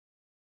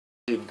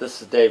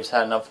This is Dave's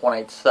Had Enough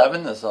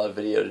 187. This is another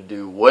video to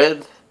do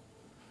with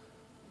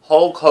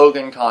Hulk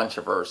Hogan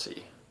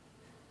controversy.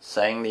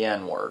 Saying the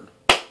N-word.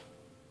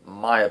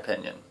 My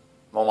opinion.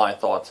 Well, my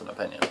thoughts and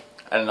opinion.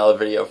 And another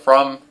video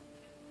from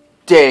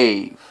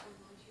Dave.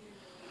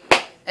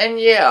 And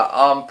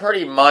yeah,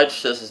 pretty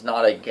much this is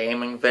not a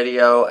gaming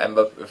video.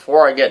 But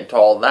before I get into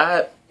all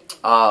that,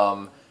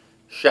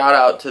 shout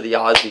out to the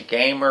Aussie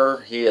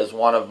Gamer. He is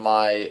one of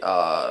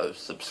my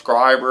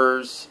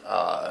subscribers.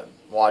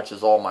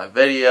 Watches all my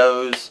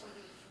videos.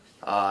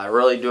 I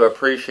really do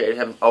appreciate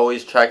him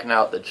always checking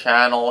out the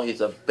channel.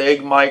 He's a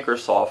big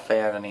Microsoft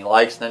fan and he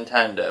likes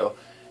Nintendo.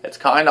 It's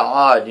kind of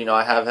odd, you know,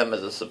 I have him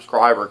as a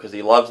subscriber because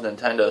he loves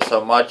Nintendo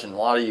so much, and a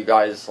lot of you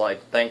guys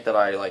think that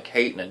I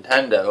hate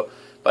Nintendo,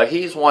 but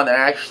he's one that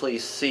actually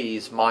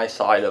sees my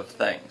side of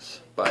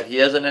things. But he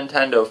is a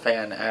Nintendo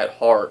fan at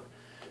heart,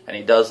 and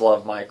he does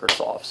love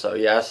Microsoft. So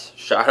yes,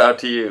 shout out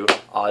to you,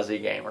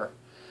 Aussie Gamer.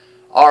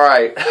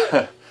 Alright.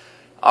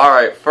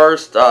 Alright,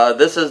 first,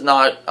 this is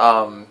not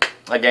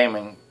a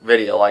gaming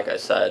video, like I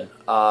said.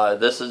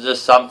 This is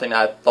just something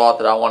I thought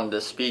that I wanted to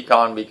speak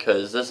on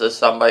because this is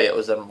somebody that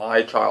was in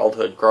my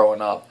childhood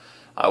growing up.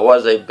 I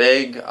was a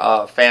big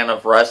fan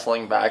of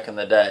wrestling back in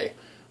the day.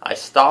 I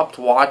stopped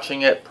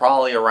watching it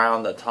probably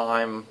around the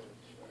time,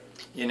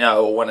 you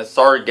know, when it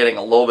started getting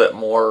a little bit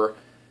more,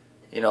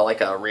 you know,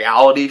 like a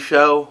reality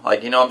show.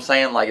 Like, you know what I'm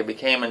saying? Like, it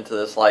became into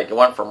this, it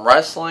went from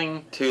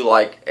wrestling to,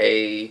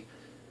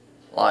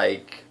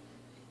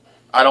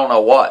 I don't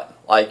know what.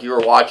 Like, you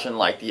were watching,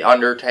 The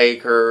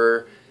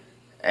Undertaker,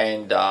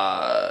 and,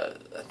 I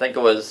think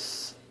it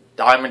was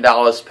Diamond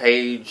Dallas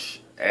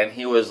Page, and I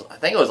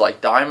think it was,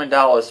 Diamond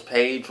Dallas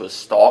Page was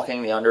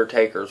stalking The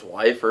Undertaker's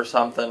wife or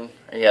something.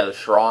 He had a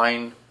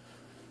shrine.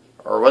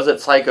 Or was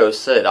it Psycho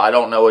Sid? I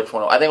don't know which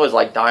one. I think it was,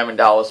 Diamond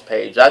Dallas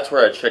Page. That's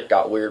where that shit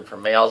got weird for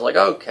me. I was like,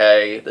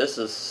 okay, this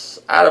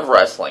is out of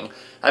wrestling.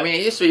 I mean,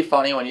 it used to be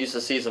funny when you used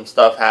to see some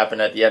stuff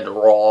happen at the end of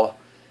Raw.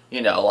 You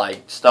know,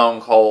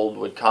 Stone Cold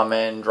would come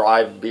in,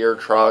 drive the beer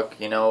truck,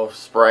 you know,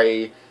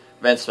 spray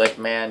Vince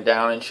McMahon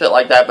down and shit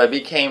like that. But it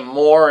became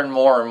more and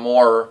more and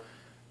more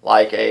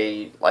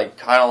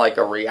kind of like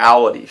a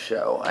reality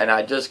show. And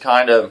I just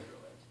the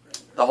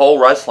whole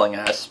wrestling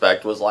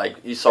aspect was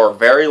you saw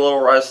very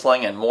little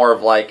wrestling and more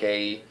of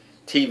a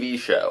TV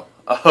show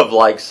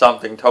of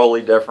something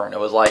totally different. It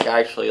was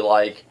actually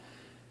it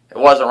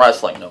wasn't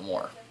wrestling no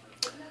more.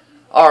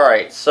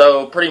 Alright,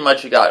 so pretty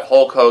much you got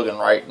Hulk Hogan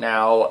right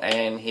now,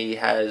 and he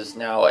has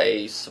now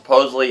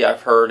supposedly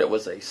I've heard it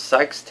was a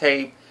sex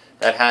tape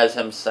that has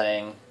him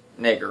saying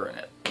nigger in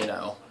it, you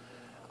know.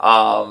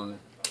 I'm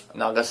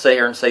not going to sit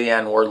here and say the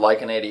N-word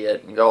like an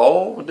idiot and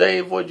go, oh,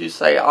 Dave, what'd you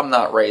say? I'm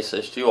not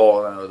racist, you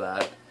all know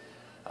that.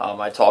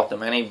 I talk to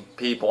many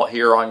people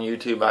here on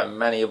YouTube, I have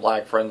many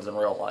black friends in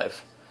real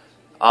life.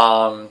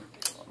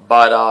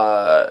 But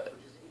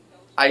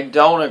I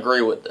don't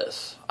agree with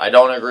this. I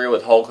don't agree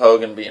with Hulk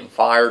Hogan being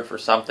fired for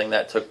something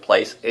that took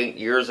place 8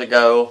 years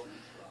ago.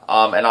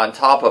 And on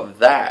top of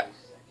that,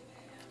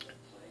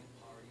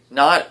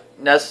 not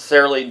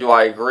necessarily do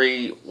I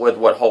agree with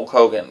what Hulk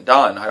Hogan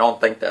done. I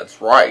don't think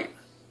that's right.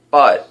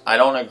 But I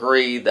don't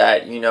agree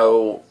that, you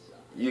know,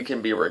 you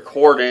can be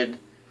recorded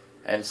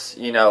and,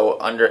 you know,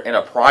 in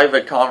a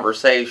private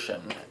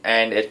conversation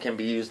and it can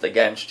be used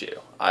against you.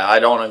 I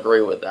don't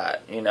agree with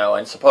that, you know.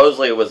 And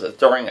supposedly it was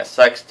during a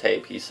sex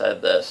tape he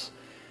said this.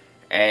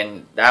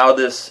 And now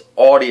this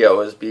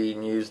audio is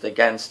being used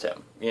against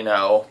him, you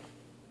know.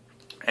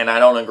 And I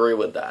don't agree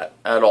with that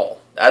at all.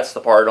 That's the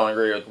part I don't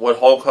agree with. What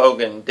Hulk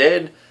Hogan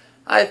did,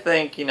 I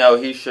think, you know,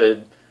 he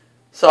should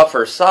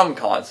suffer some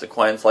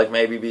consequence,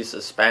 maybe be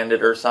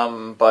suspended or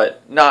something,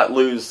 but not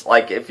lose.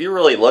 If you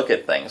really look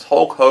at things,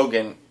 Hulk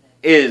Hogan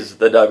is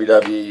the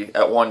WWE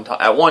at one time.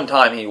 At one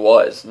time he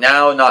was.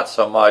 Now not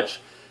so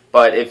much.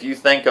 But if you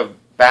think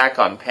back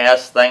on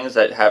past things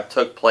that have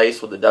took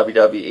place with the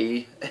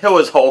WWE, it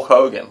was Hulk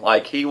Hogan.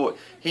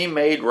 He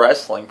made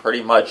wrestling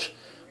pretty much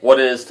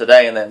what it is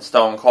today, and then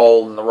Stone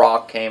Cold and The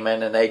Rock came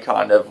in, and they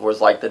kind of was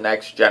the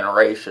next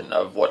generation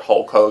of what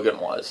Hulk Hogan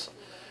was.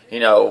 You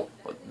know,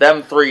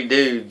 them three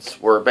dudes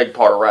were a big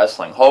part of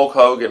wrestling. Hulk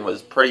Hogan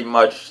was pretty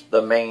much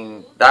the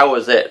main, that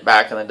was it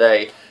back in the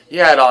day. You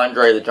had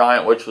Andre the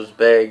Giant, which was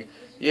big.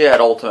 You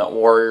had Ultimate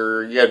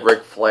Warrior, you had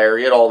Ric Flair,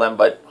 you had all them,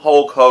 but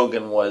Hulk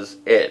Hogan was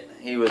it.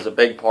 He was a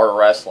big part of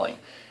wrestling.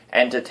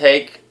 And to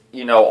take,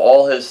 you know,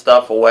 all his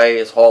stuff away,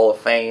 his Hall of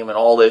Fame and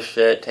all this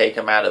shit, take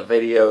him out of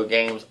video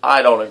games,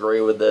 I don't agree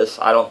with this.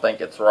 I don't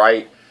think it's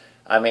right.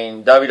 I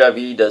mean,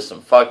 WWE does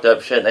some fucked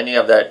up shit. Then you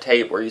have that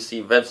tape where you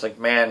see Vince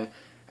McMahon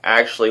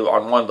actually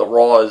on one of the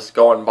Raws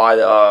going by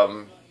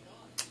the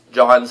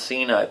John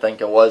Cena, I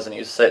think it was, and he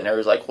was sitting there, he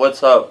was like,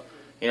 what's up?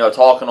 You know,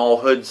 talking all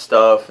hood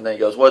stuff, and then he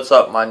goes, what's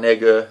up, my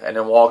nigga? And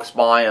then walks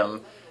by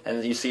him,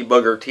 and you see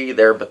Booger T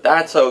there, but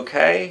that's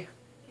okay?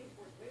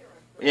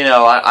 You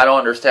know, I don't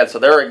understand. So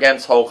they're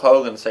against Hulk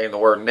Hogan saying the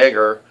word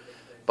nigger,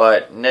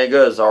 but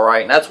nigga is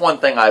alright. And that's one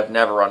thing I've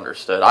never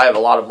understood. I have a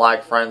lot of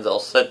black friends that'll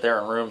sit there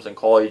in rooms and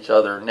call each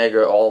other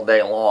nigga all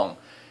day long.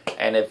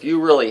 And if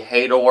you really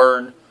hate a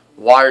word,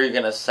 why are you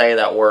going to say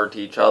that word to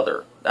each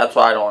other? That's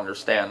what I don't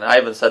understand. And I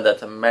even said that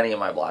to many of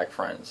my black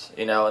friends,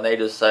 you know, and they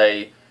just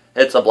say,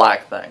 it's a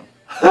black thing.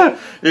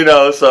 You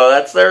know, so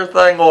that's their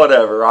thing,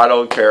 whatever. I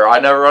don't care. I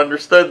never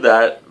understood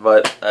that,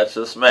 but that's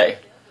just me.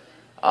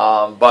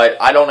 But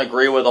I don't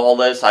agree with all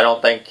this. I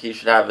don't think he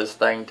should have his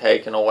thing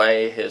taken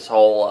away, his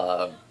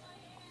whole,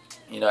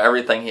 you know,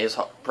 everything,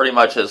 pretty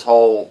much his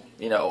whole,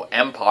 you know,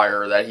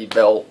 empire that he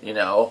built, you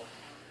know.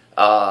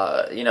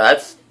 You know,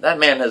 that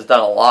man has done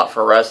a lot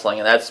for wrestling,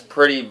 and that's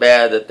pretty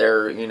bad that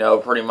they're, you know,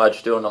 pretty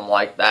much doing him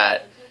like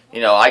that. You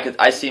know,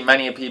 I see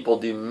many people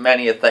do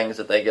many of things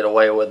that they get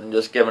away with and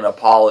just give an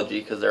apology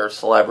because they're a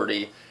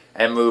celebrity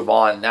and move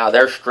on. Now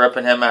they're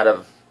stripping him out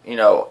of, you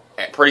know,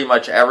 pretty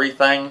much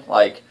everything,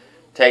 like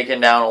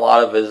taking down a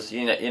lot of his,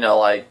 you know,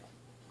 like,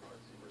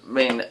 I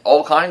mean,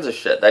 all kinds of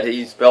shit that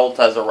he's built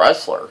as a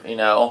wrestler, you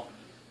know.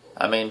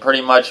 I mean,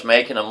 pretty much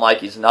making him like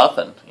he's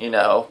nothing, you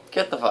know.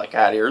 Get the fuck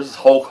out of here. This is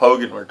Hulk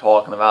Hogan we're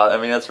talking about. I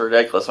mean, that's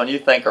ridiculous. When you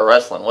think of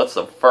wrestling, what's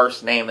the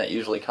first name that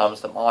usually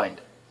comes to mind?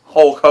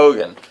 Hulk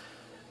Hogan.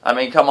 I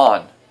mean, come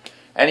on.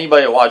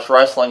 Anybody that watched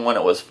wrestling when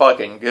it was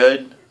fucking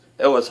good,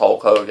 it was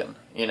Hulk Hogan,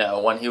 you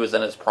know, when he was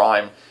in his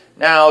prime.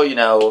 Now, you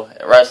know,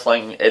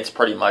 wrestling, it's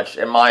pretty much,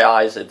 in my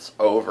eyes, it's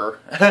over.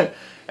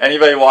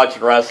 Anybody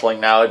watching wrestling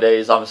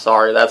nowadays, I'm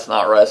sorry, that's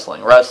not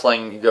wrestling.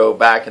 Wrestling, you go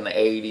back in the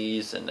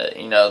 80s and,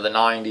 you know, the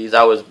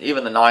 90s.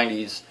 Even the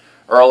 90s,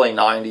 early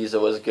 90s,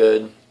 it was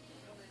good.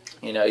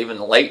 You know, even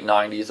the late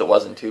 90s, it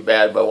wasn't too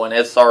bad. But when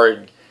it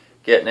started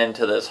getting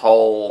into this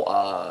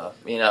whole,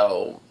 you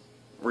know,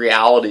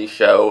 reality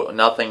show,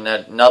 nothing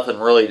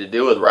really to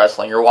do with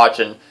wrestling. You're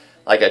watching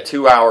like a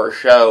 2-hour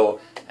show,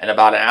 and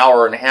about an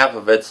hour and a half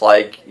of it's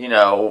like, you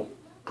know,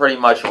 pretty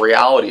much a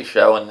reality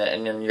show, and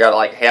then you got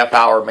like half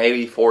hour,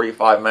 maybe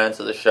 45 minutes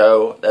of the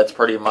show that's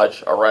pretty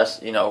much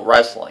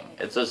wrestling.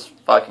 It's just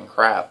fucking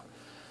crap.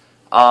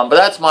 But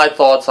that's my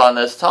thoughts on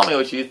this. Tell me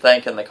what you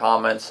think in the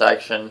comments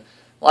section.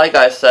 Like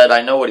I said,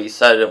 I know what he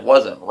said. It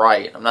wasn't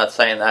right. I'm not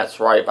saying that's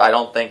right, but I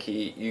don't think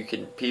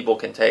people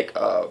can take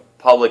a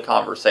public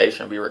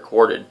conversation and be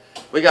recorded.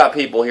 We got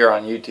people here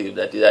on YouTube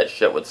that do that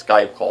shit with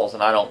Skype calls,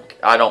 and I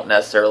don't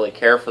necessarily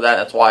care for that.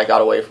 That's why I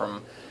got away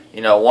from,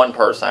 you know, one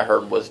person I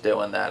heard was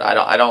doing that.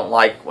 I don't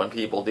like when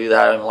people do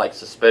that. I don't like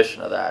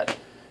suspicion of that.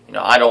 You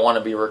know, I don't want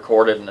to be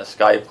recorded in a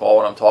Skype call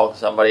when I'm talking to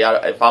somebody.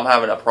 If I'm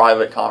having a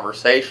private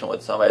conversation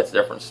with somebody, it's a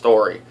different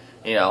story.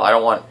 You know, I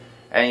don't want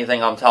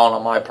anything I'm telling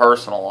on my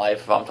personal life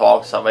if I'm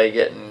talking to somebody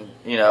getting,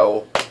 you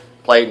know,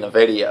 played in a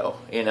video.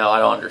 You know, I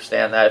don't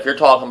understand that. If you're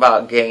talking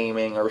about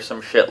gaming or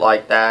some shit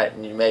like that,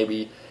 and you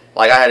maybe,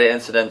 like I had an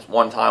incident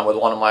one time with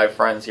one of my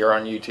friends here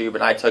on YouTube,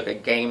 and I took a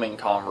gaming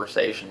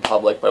conversation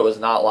public, but it was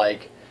not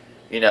like,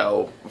 you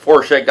know,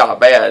 before shit got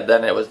bad,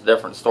 then it was a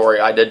different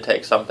story. I did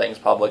take some things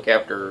public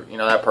after, you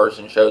know, that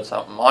person showed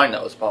something mine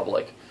that was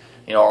public.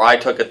 You know, or I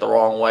took it the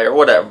wrong way or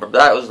whatever, but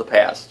that was the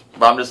past.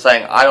 But I'm just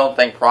saying, I don't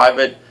think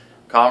private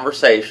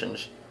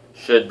conversations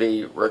should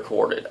be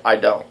recorded. I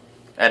don't.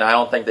 And I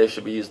don't think they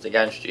should be used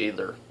against you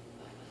either.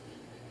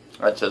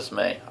 That's just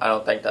me. I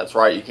don't think that's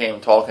right. You can't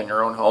even talk in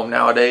your own home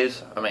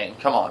nowadays. I mean,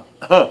 come on.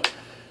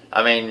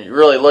 I mean, you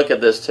really look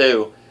at this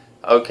too.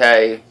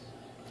 Okay,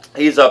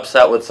 he's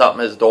upset with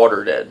something his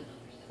daughter did.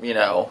 You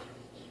know,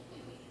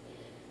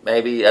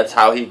 maybe that's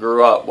how he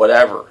grew up,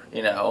 whatever,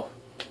 you know.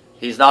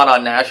 He's not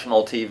on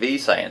national TV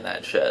saying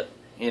that shit,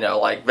 you know,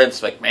 like Vince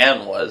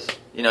McMahon was.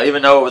 You know,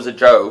 even though it was a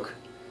joke.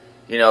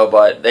 You know,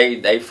 but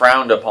they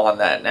frowned upon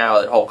that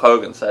now that Hulk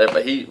Hogan said it.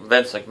 But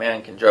Vince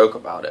McMahon can joke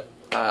about it.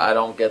 I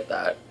don't get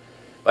that.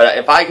 But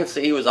if I could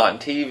see he was on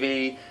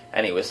TV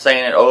and he was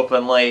saying it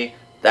openly,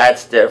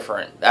 that's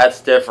different.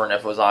 That's different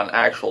if it was on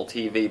actual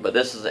TV. But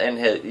this is in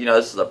his, you know,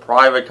 this is a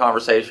private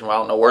conversation. I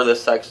don't know where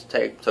this sex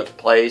tape took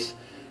place,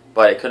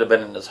 but it could have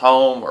been in his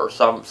home or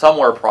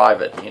somewhere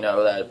private. You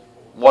know, that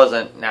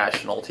wasn't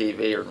national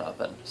TV or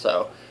nothing.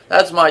 So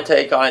that's my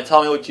take on it.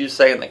 Tell me what you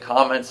say in the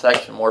comments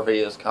section. More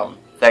videos coming.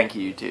 Thank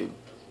you, YouTube.